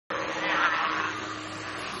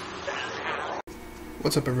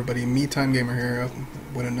What's up everybody, Me Time Gamer here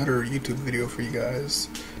with another YouTube video for you guys.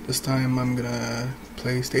 This time I'm gonna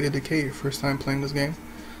play State of Decay, first time playing this game.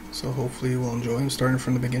 So hopefully you will enjoy. I'm starting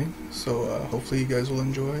from the beginning, so hopefully you guys will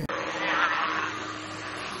enjoy.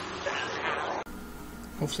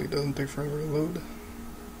 Hopefully it doesn't take forever to load.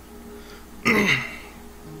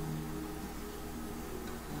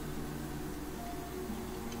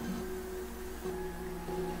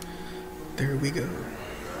 There we go.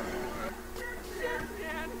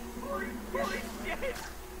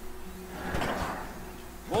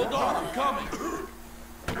 Hold on, I'm coming.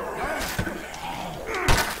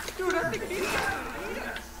 Dude, I think he's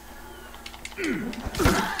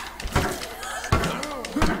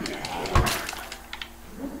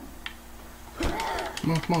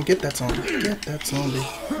Come on, get that zombie. Get that zombie.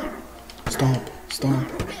 Stomp, stomp.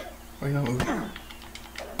 Why are you not moving?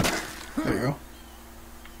 There you go.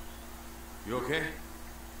 You okay?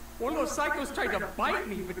 One of those psychos tried to bite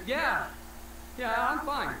me, but yeah, I'm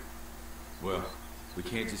fine. Well, we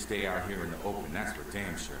can't just stay out here in the open, that's for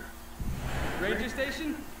damn sure. Ranger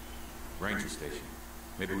station? Ranger station.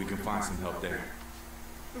 Maybe we can find some help there.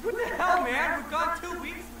 But what the hell, man? We've gone 2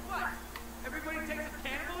 weeks. What? Everybody takes a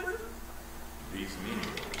cannibalism? Beats me.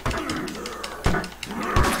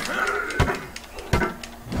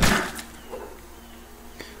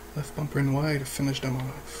 Left bumper and Y to finish them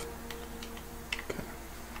off.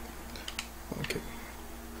 Okay.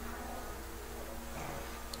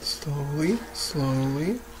 Slowly,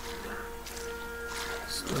 slowly,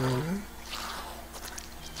 slowly.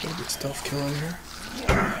 Gotta get stealth kill in here.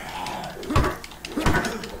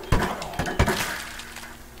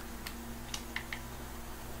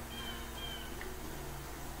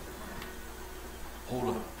 Hold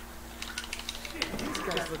up. These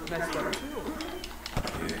guys look messed up too.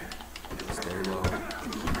 Yeah. Stay low.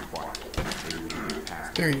 Keep quiet. Maybe we can get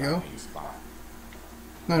past There you go. the spot.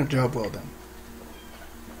 Not a job well done.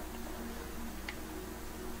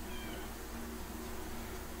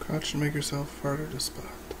 Crouch to make yourself harder to spot.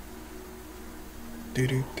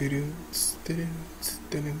 Do-do, do-do, do-do,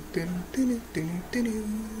 do-do, do-do, do-do, do-do, do-do,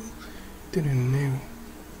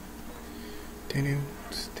 do-do,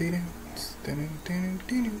 do-do,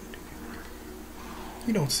 do-do.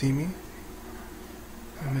 You don't see me.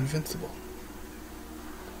 I'm invincible.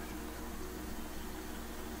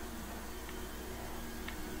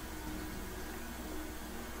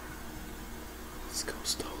 Let's go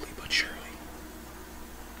slowly but surely.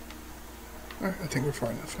 Alright, I think we're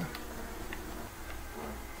far enough now.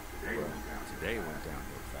 Today went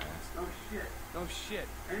downhill fast. No shit.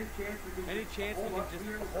 Any chance we can just hold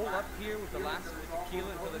up here with the last of the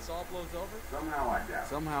tequila until this all blows over?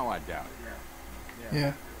 Somehow I doubt it.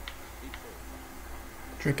 Yeah.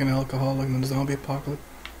 Drinking alcohol like in the zombie apocalypse.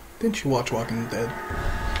 Didn't you watch Walking Dead?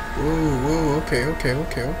 Whoa, okay.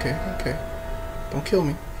 Don't kill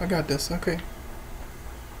me. I got this, okay.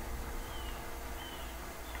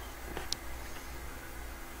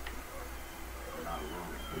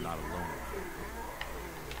 We're not alone.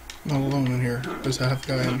 Not alone in here. There's a half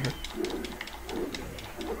guy in here.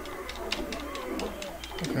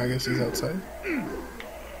 Okay, I guess he's outside.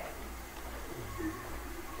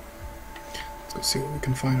 Let's go see what we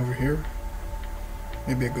can find over here.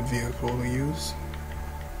 Maybe a good vehicle to use.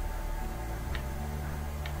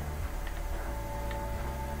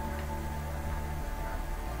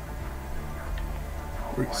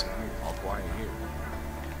 Where is he? All quiet here.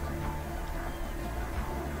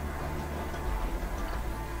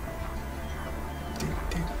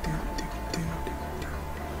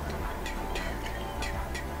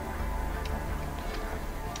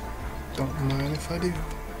 Don't mind if I do.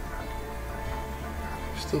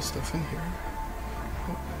 There's still stuff in here.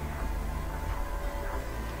 Oh.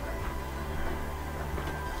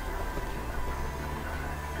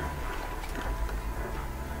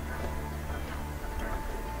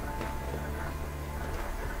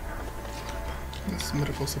 This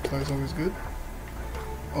medical supply is always good.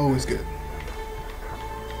 Always good.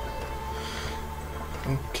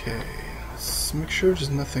 Okay, let's make sure there's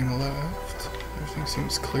nothing left. Everything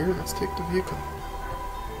seems clear. Let's take the vehicle.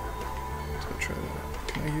 Let's go try that out.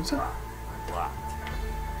 Can I use it?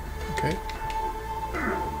 Okay.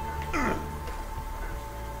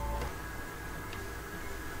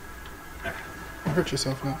 Don't hurt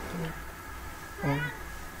yourself now.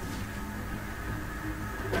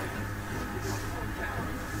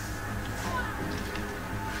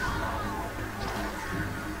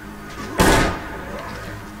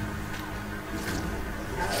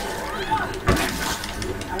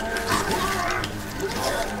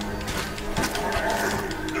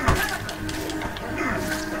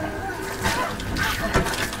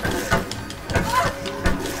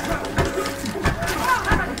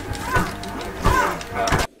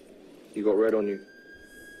 right on you.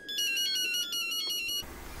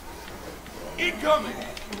 Incoming!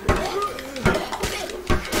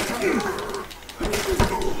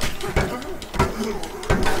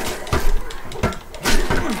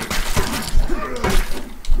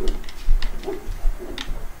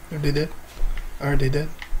 Are they dead? Are they dead?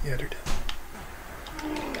 Yeah, they're dead.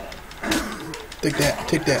 Take that,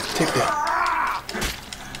 take that, take that.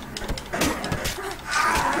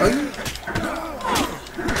 Are you?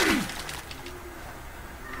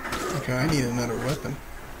 Okay, I need another weapon.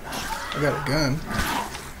 I got a gun.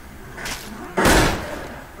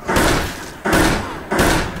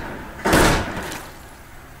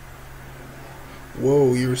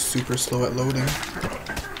 Whoa, you were super slow at loading.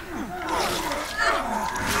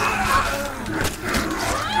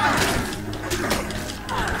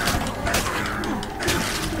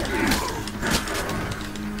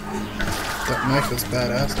 That knife is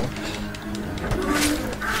badass though.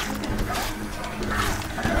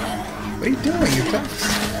 What are you doing? You're fast.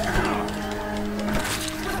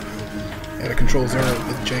 Yeah, the controls are a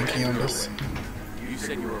bit janky on this. You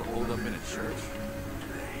said you were holed up in a church?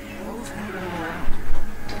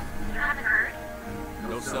 You haven't heard?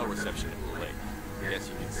 No cell reception at the lake. Guess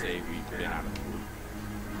you could say we've been out of the loop.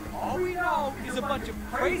 All we know is a bunch of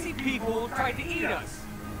crazy people tried to eat us.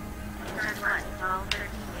 That's right, 12, 13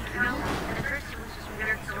 years ago, and the first it was just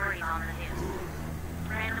weird stories on the news.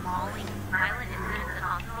 Random Halloween, violent incidents at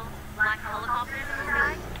hospitals, black helicopters in the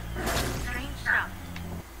sky. Strange stuff.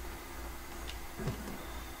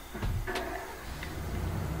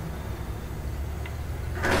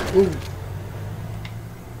 Ooh.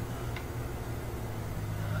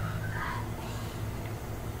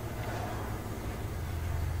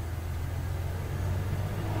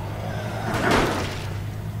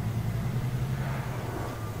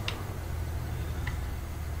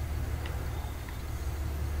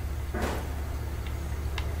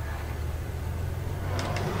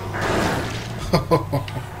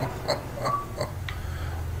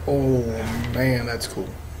 Oh man, that's cool.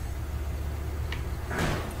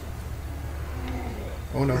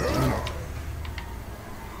 Oh no, oh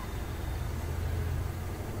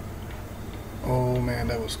no. Oh man,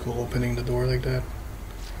 that was cool, opening the door like that.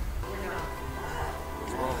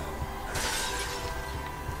 What's wrong?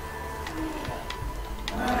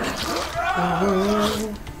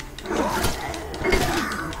 Oh.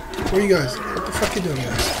 Where are you guys? What the fuck are you doing,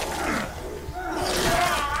 guys?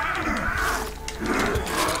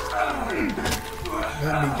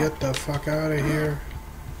 Let me get the fuck out of here.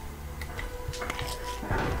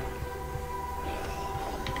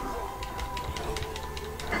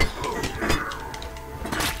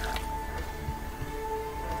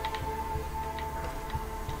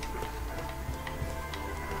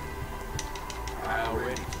 I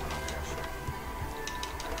already took my fair share.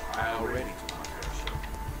 I already took my fair share.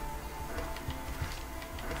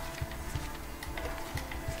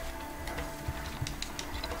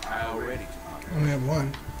 I already took my fair I only have one.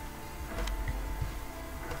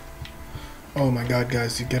 Oh my god,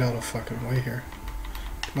 guys, you get out of fucking way here.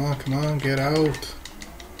 Come on, get out.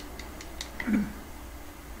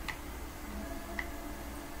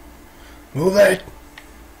 Move it!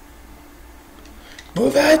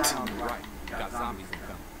 Move it! On the right, you got zombies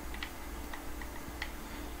incoming.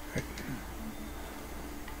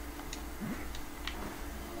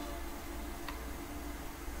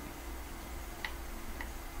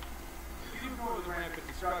 You know the rampant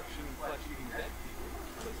destruction and flesh-eating dead people.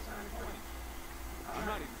 I'm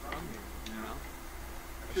not even from here, you know?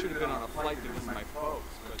 I should have been on a flight to visit my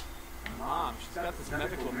folks, but my mom, she's got this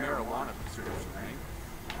medical marijuana prescription thing.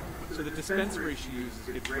 So the dispensary she uses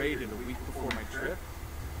gets raided a week before my trip.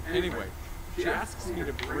 Anyway, she asks me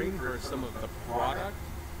to bring her some of the product,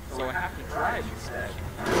 so I have to drive instead.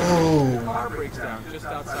 The Oh, car breaks down just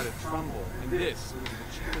outside of Trumbull, and this was the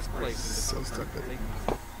cheapest place in the so stupid. take me.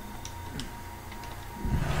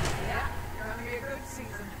 Yeah, gonna be a good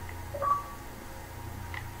season.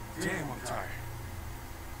 Damn, I'm tired.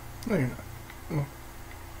 No, you're not. Oh.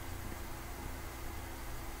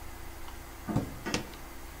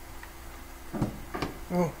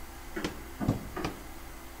 Oh.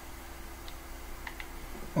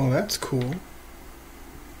 Oh, that's cool.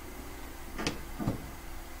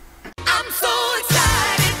 I'm so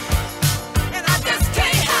excited, and I just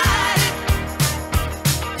can't hide it.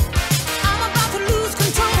 I'm about to lose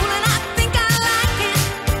control, and I think I like it.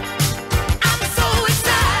 I'm so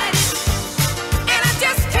excited, and I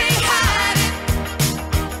just can't hide it.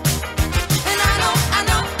 And I know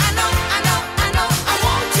I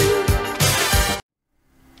want to.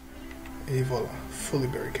 Et voila, fully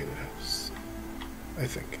barricaded house. I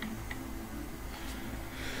think.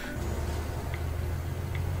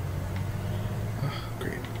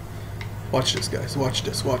 Watch this, guys. Watch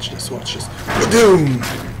this. Watch this. Watch this. Boom!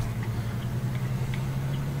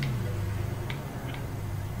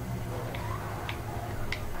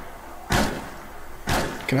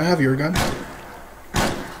 Can I have your gun?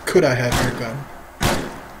 Could I have your gun?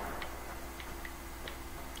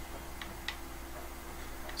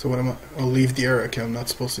 So what am I? I'll leave the area. Okay, I'm not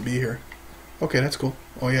supposed to be here. Okay, that's cool.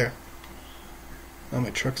 Oh yeah. Now my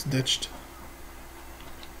truck's ditched.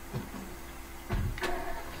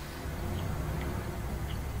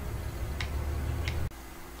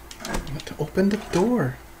 What? Open the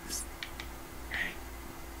door.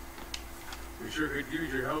 We sure could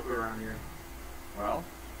use your help around here. Well,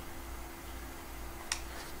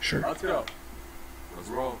 Sure. let's go. Let's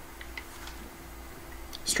roll.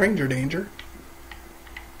 Stranger danger.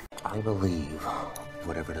 I believe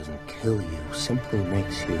whatever doesn't kill you simply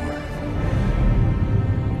makes you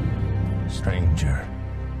stranger.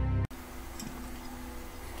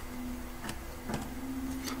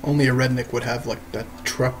 Only a redneck would have like that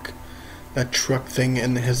truck thing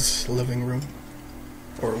in his living room,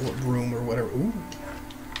 or room, or whatever. Ooh,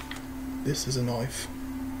 this is a knife.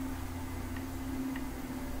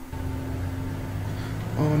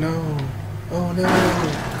 Oh no! Oh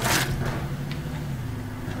no!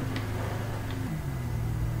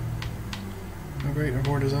 Oh great, I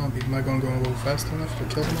bored a zombie. Am I going to go a little fast enough to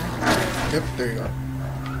kill them all? Yep, there you go.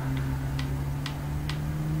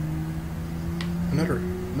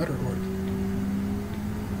 Another horde.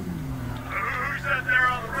 Who's out there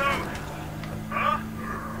on the road? Huh?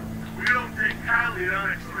 We don't take kindly to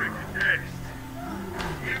unexpected guests.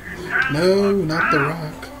 You can kindly No, fuck not the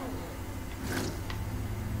around. rock.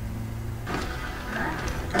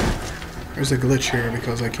 There's a glitch here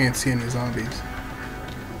because I can't see any zombies.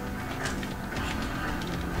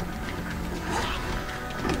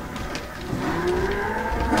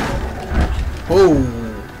 Oh!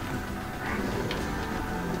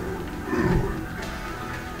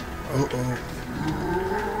 Uh-oh.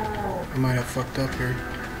 I might have fucked up here.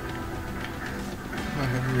 I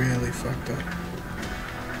have really fucked up.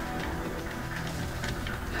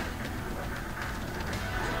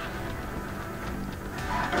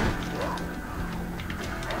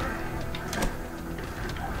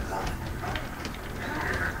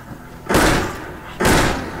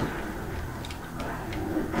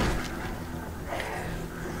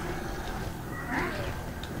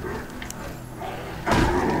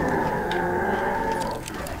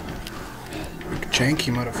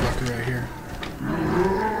 Janky motherfucker right here.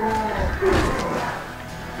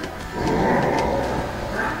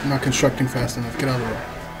 I'm not constructing fast enough. Get out of the way.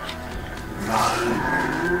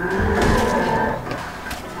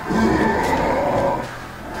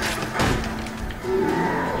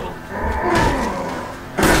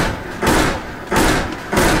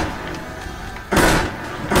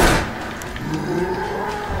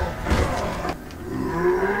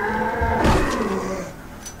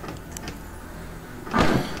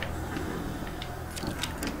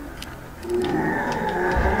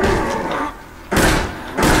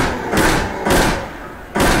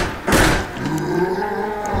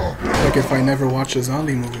 Like if I never watched a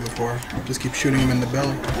zombie movie before, just keep shooting him in the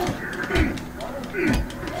belly.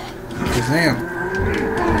 Kazam!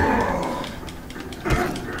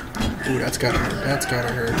 Ooh, that's gotta hurt. That's gotta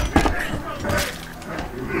hurt.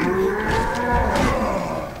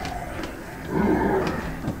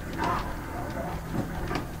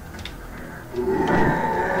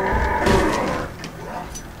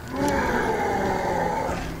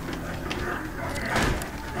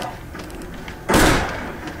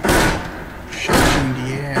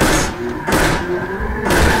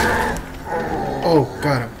 Oh,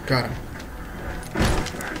 got him, got him.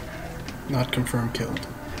 Not confirmed killed.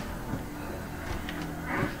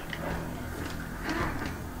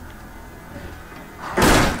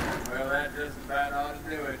 Well, that just about ought to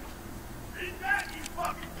do it. Is that you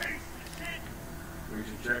fucking piece of shit? We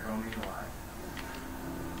should check on Eli.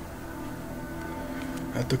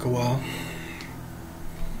 That took a while.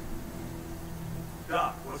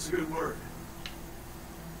 Doc, what's a good word?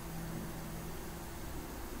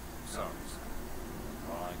 Sorry, son.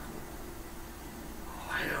 All I could.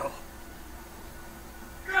 Oh, hell.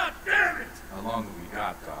 God damn it! How long have we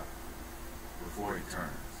got, Doc? Before he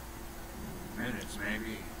turns? Minutes,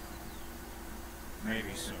 maybe.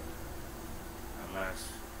 Maybe soon. Unless...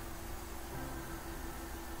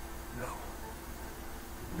 No.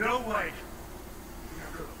 No way.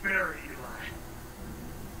 You're gonna bury Eli.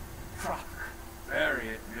 Proper. bury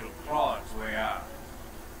it and it'll claw its way out.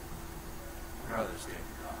 Brothers take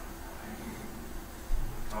it on.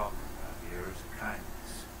 Talking about here is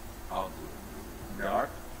kindness. I'll do it. Doc,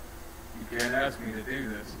 you can't ask me to do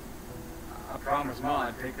this. Mama's ma,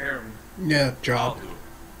 take care of him. Yeah, I'll job. do it.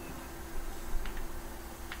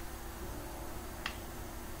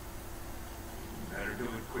 Better do it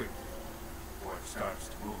quick before it starts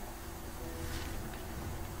to move.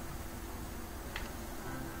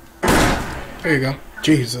 There you go.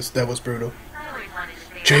 Jesus, that was brutal. I always wanted to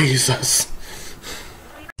say Jesus.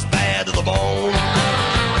 Bad to the bone.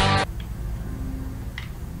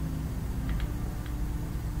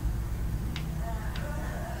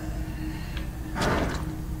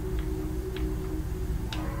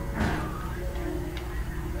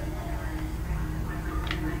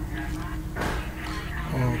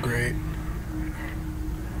 Oh, great.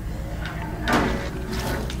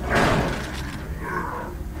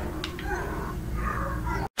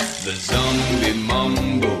 The zombie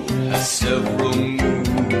mambo has several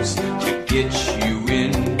moves to get you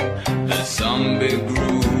in the zombie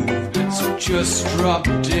groove. So just drop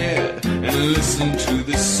dead and listen to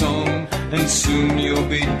the song, and soon you'll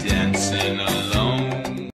be dancing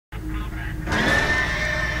along.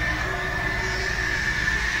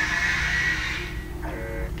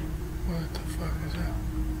 What the fuck was that?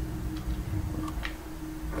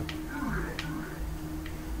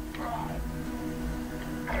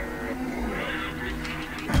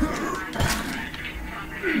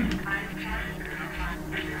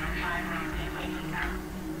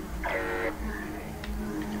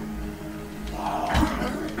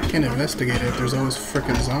 Can't investigate it if there's always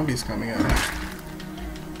frickin' zombies coming at me.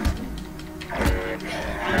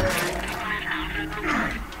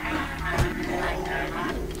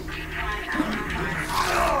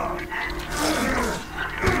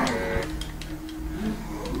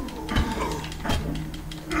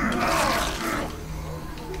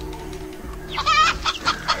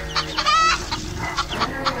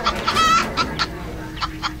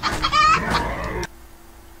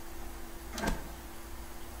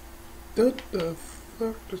 What the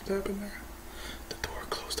fuck just happened there? The door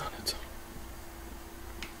closed on its own.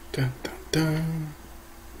 Dun dun dun.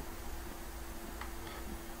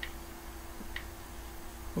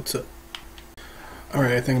 What's up?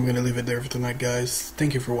 Alright, I think I'm gonna leave it there for tonight, guys.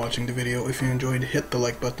 Thank you for watching the video. If you enjoyed, hit the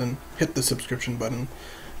like button, hit the subscription button,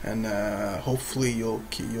 and hopefully you'll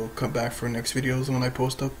come back for next videos when I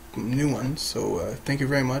post up new ones. So thank you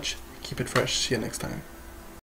very much. Keep it fresh. See you next time.